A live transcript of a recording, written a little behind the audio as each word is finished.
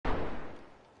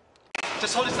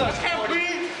Just hold it still. I can't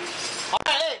breathe. All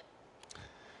right.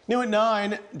 New at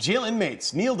 9, jail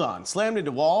inmates kneeled on, slammed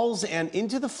into walls and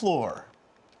into the floor.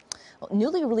 Well,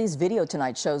 newly released video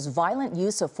tonight shows violent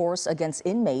use of force against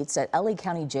inmates at LA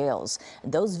County jails.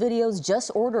 Those videos,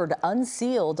 just ordered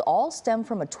unsealed, all stem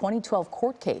from a 2012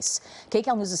 court case.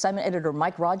 KCAL News assignment editor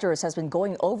Mike Rogers has been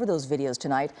going over those videos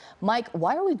tonight. Mike,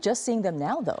 why are we just seeing them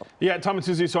now, though? Yeah, Tom and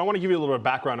Susie, so I want to give you a little bit of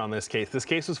background on this case. This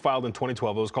case was filed in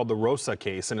 2012. It was called the Rosa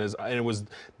case, and it was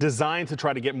designed to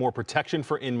try to get more protection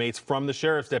for inmates from the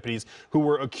sheriff's deputies who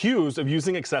were accused of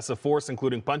using excessive force,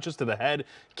 including punches to the head,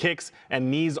 kicks, and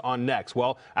knees on necks.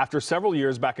 Well, after several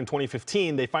years back in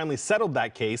 2015, they finally settled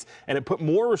that case, and it put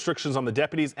more restrictions on the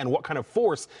deputies and what kind of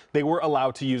force they were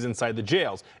allowed to use inside the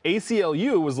jails.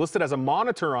 ACLU was listed as a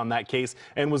monitor on that case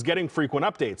and was getting frequent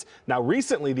updates. Now,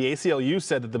 recently, the ACLU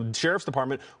said that the sheriff's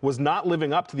department was not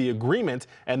living up to the agreement,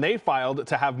 and they filed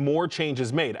to have more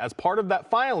changes made. As part of that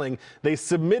filing, they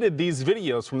submitted these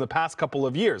videos from the past couple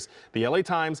of years. The LA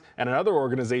Times and another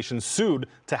organization sued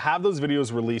to have those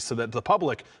videos released so that the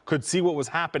public could see what was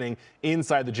happening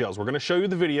inside the jails. We're going to show you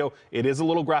the video. It is a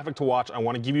little graphic to watch. I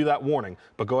want to give you that warning,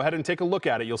 but go ahead and take a look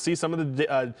at it. You'll see some of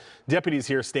the deputies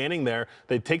here standing there.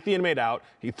 They take the inmate out.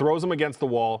 He throws him against the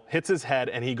wall, hits his head,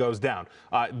 and he goes down.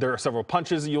 There are several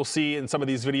punches you'll see in some of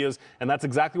these videos, and that's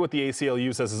exactly what the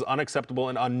ACLU says is unacceptable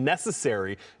and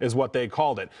unnecessary is what they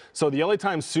called it. So the LA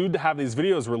Times sued to have these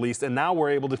videos released, and now we're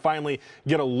able to finally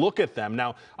get a look at them.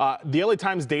 Now, the LA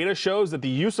Times data shows that the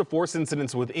use of force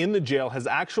incidents within the jail has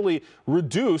actually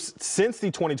reduced since the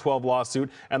 2012 lawsuit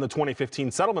and the 2015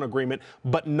 settlement agreement,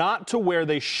 but not to where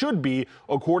they should be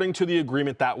according to the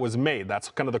agreement that was made. That's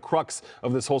kind of the crux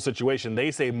of this whole situation.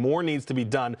 They say more needs to be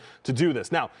done to do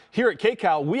this. Now, here at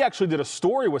KCAL, we actually did a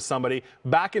story with somebody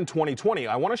back in 2020.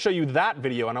 I want to show you that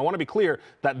video, and I want to be clear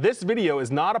that this video is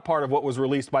not a part of what was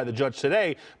released by the judge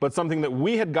today, but something that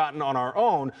we had gotten on our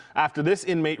own after this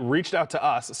inmate reached out to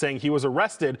us saying he was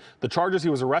arrested. The charges he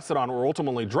was arrested on were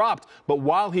ultimately dropped, but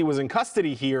while he was in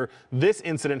custody here, this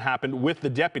incident happened with the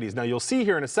deputies. Now, you'll see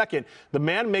here in a second, the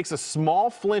man makes a small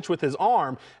flinch with his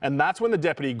arm, and that's when the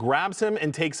deputy grabs him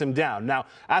and takes him down. Now,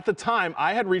 at the time,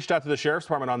 I had reached out to the sheriff's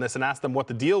department on this and asked them what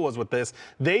the deal was with this.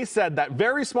 They said that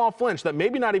very small flinch that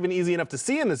maybe not even easy enough to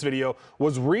see in this video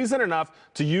was reason enough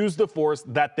to use the force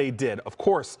that they did. Of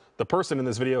course, the person in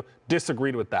this video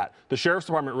disagreed with that. The sheriff's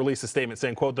department released a statement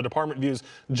saying, quote, the department views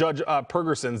Judge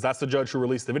Pergerson's, that's the judge who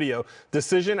released the video,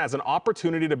 decision as an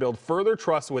opportunity to build further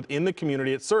trust within the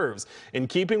community it serves. In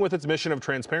keeping with its mission of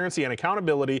transparency and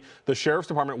accountability, the sheriff's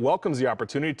department welcomes the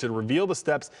opportunity to reveal the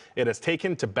steps it has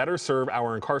taken to better serve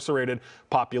our incarcerated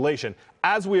population.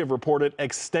 As we have reported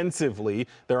extensively,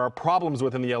 there are problems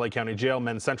within the LA County Jail,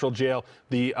 Men's Central Jail.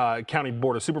 The County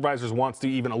Board of Supervisors wants to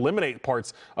even eliminate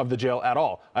parts of the jail at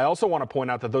all. I also want to point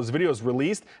out that those videos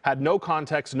released had no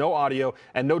context, no audio,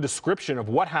 and no description of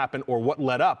what happened or what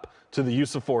led up to the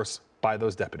use of force by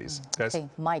those deputies. Guys? Okay,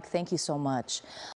 Mike, thank you so much.